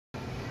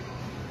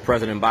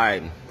President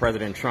Biden,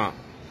 President Trump,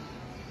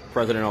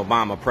 President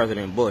Obama,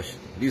 President Bush.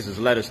 These is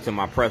letters to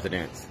my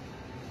presidents.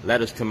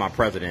 Letters to my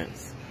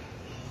presidents.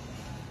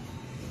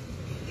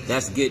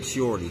 That's Get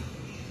Shorty.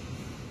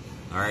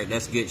 All right,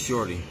 that's Get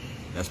Shorty.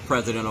 That's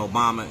President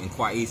Obama and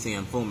Kwesi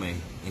Mfume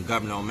and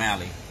Governor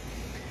O'Malley.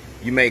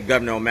 You made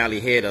Governor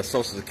O'Malley head of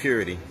Social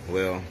Security.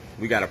 Well,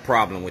 we got a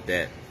problem with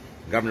that.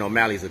 Governor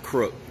O'Malley's a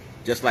crook.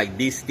 Just like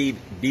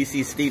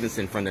D.C.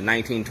 Stevenson from the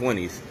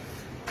 1920s,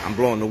 I'm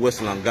blowing the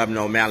whistle on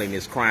Governor O'Malley and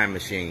his crime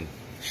machine.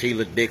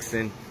 Shelia,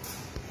 Dixon,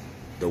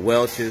 the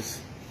Welches.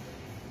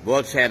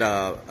 Welch had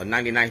a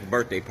 99th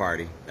birthday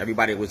party.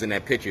 Everybody that was in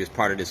that picture is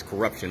part of this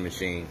corruption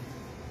machine.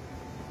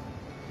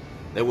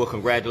 They will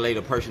congratulate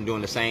a person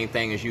doing the same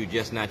thing as you,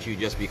 just not you,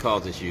 just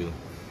because it's you.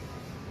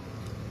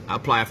 I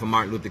applied for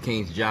Martin Luther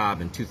King's job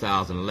in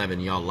 2011.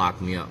 Y'all locked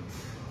me up.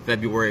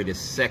 February the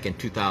 2nd,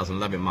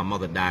 2011, my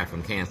mother died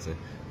from cancer.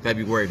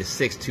 February the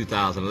 6th,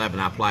 2011,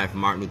 I applied for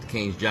Martin Luther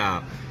King's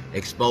job,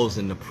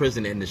 exposing the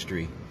prison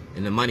industry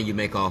and the money you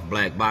make off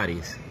black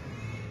bodies.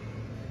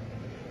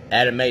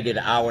 Adam May did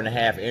an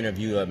hour-and-a-half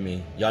interview of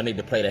me. Y'all need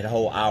to play that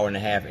whole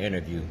hour-and-a-half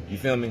interview. You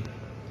feel me?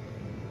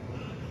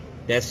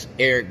 That's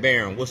Eric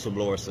Barron,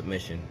 whistleblower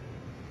submission.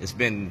 It's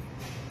been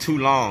too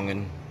long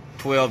and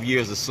 12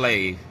 years a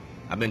slave.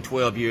 I've been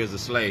 12 years a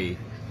slave.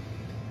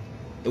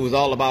 It was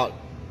all about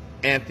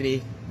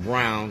Anthony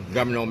Brown,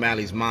 Governor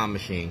O'Malley's mom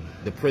machine,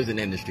 the prison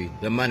industry,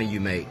 the money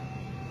you make.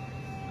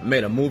 I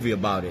made a movie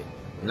about it.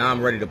 Now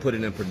I'm ready to put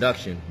it in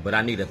production, but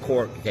I need a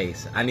court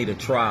case. I need a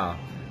trial.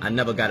 I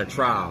never got a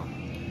trial.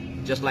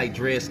 Just like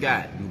Dred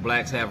Scott, do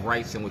blacks have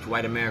rights in which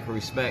white America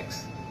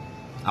respects?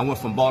 I went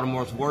from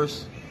Baltimore's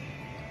worst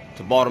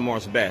to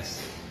Baltimore's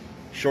best.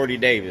 Shorty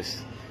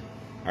Davis,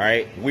 all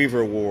right,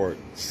 Weaver Award,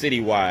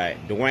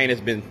 citywide. Dwayne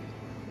has been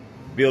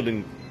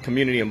building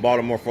community in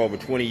Baltimore for over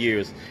 20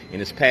 years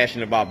and is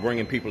passionate about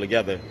bringing people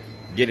together,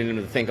 getting them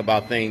to think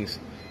about things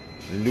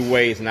in new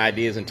ways and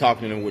ideas, and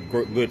talking to them with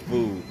good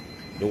food.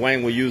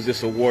 Dwayne will use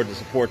this award to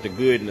support the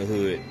good in the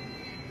hood,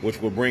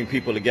 which will bring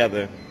people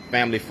together,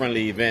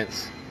 family-friendly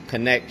events,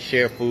 connect,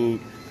 share food,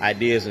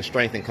 ideas, and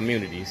strengthen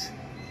communities.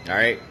 All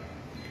right?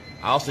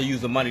 I also use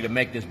the money to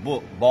make this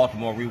book,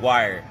 Baltimore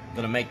Rewired. I'm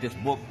gonna make this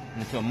book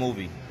into a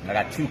movie. And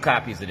I got 2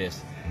 copies of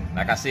this.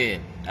 Like I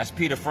said, that's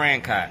Peter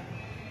Francott.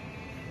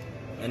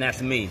 And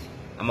that's me.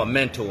 I'm a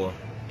mentor.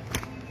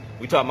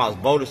 We talking about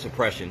voter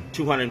suppression,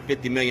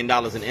 $250 million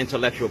in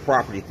intellectual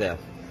property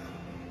theft.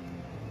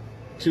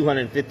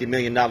 $250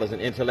 million in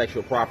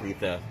intellectual property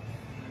theft.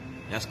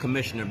 That's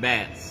Commissioner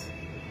Batts,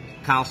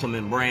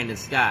 Councilman Brandon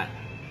Scott,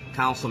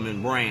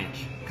 Councilman Branch,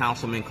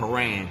 Councilman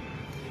Coran.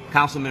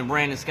 Councilman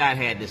Brandon Scott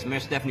had this.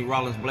 Mayor Stephanie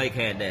Rollins Blake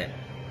had that.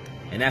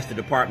 And that's the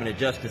Department of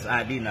Justice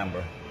ID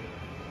number.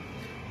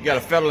 You got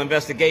a federal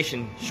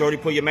investigation. Shorty,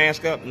 pull your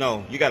mask up?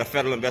 No, you got a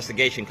federal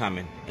investigation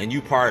coming, and you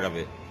part of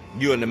it.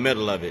 You in the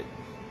middle of it.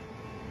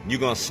 You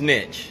gonna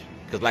snitch.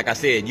 Because like I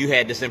said, you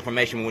had this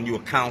information when you were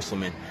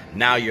councilman.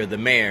 Now you're the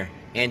mayor,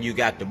 and you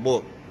got the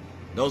book.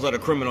 Those are the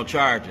criminal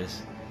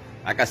charges.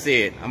 Like I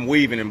said, I'm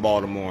weaving in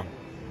Baltimore.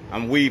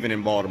 I'm weaving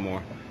in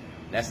Baltimore.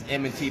 That's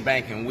M&T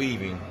Bank and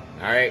weaving,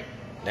 all right?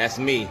 That's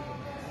me.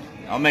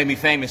 I'll make me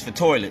famous for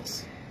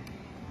toilets.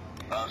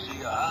 I'll see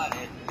you hide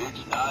it.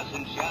 It's nice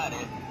and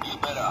shiny. You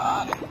better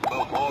hide it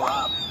before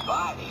I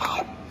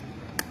find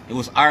it. It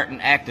was art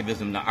and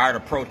activism, the art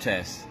of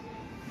protest.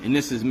 And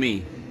this is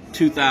me,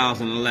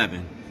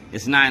 2011.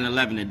 It's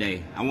 9/11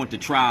 today. I went to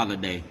trial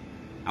today.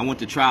 I went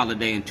to trial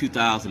today in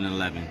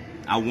 2011.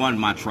 I won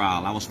my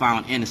trial. I was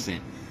found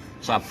innocent.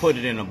 So I put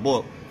it in a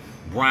book,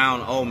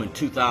 Brown Omen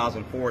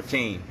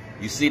 2014.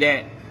 You see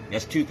that?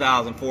 That's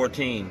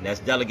 2014. That's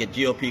Delegate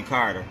GOP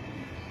Carter.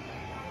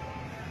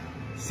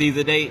 See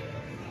the date?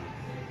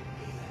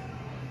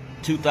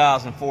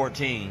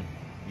 2014.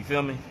 You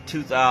feel me?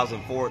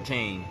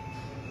 2014.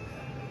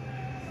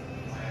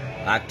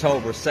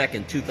 October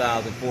 2nd,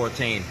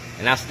 2014.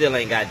 And I still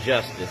ain't got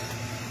justice.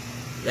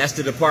 That's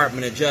the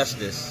Department of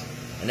Justice.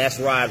 And that's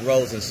Rod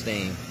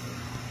Rosenstein.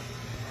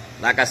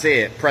 Like I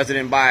said,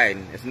 President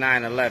Biden, it's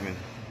 9/11.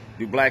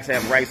 Do blacks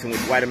have rights in which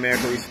white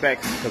America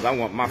respects? Because I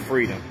want my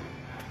freedom.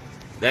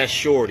 That's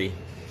Shorty.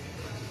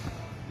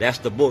 That's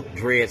the book,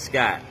 Dred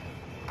Scott.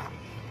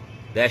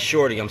 That's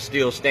Shorty. I'm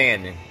still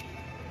standing.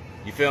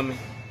 You feel me?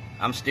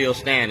 I'm still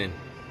standing.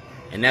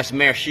 And that's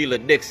Mayor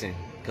Shelia Dixon.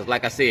 Because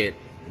like I said,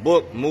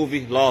 book,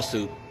 movie,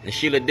 lawsuit. And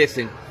Shelia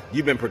Dixon,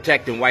 you've been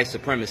protecting white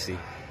supremacy.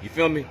 You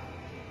feel me?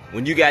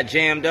 When you got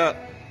jammed up,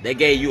 they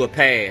gave you a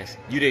pass.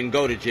 You didn't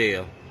go to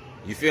jail.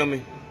 You feel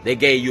me? They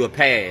gave you a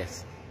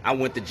pass. I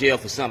went to jail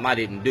for something I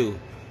didn't do.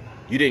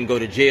 You didn't go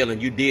to jail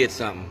and you did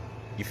something.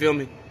 You feel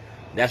me?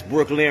 That's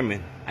Brooke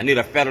Learman. I need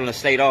a federal and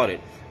state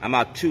audit. I'm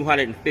out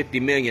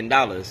 $250 million.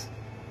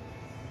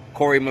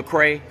 Corey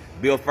McCray,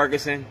 Bill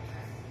Ferguson,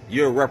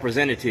 you're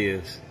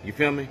representatives. You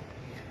feel me?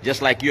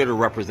 Just like you're the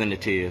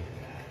representative.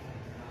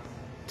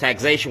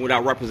 Taxation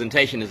without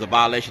representation is a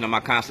violation of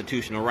my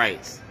constitutional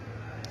rights.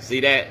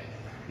 See that?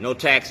 No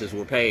taxes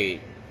were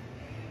paid.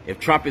 If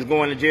Trump is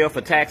going to jail for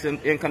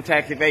income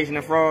tax evasion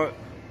and fraud,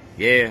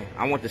 Yeah,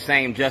 I want the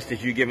same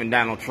justice you giving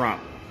Donald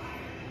Trump.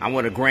 I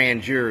want a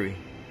grand jury.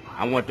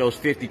 I want those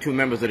 52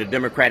 members of the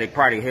Democratic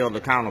Party held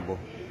accountable.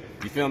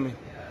 You feel me?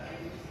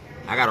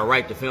 I got a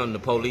right to film the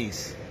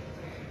police.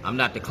 I'm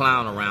not the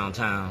clown around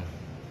town.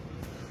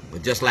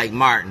 But just like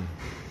Martin,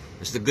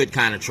 it's the good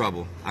kind of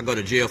trouble. I go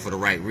to jail for the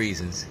right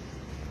reasons.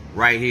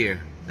 Right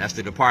here. That's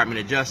the Department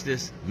of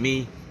Justice,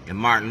 me, and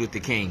Martin Luther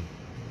King.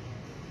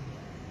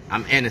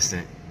 I'm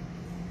innocent.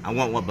 I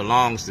want what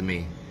belongs to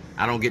me.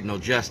 I don't get no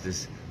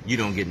justice. You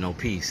don't get no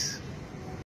peace.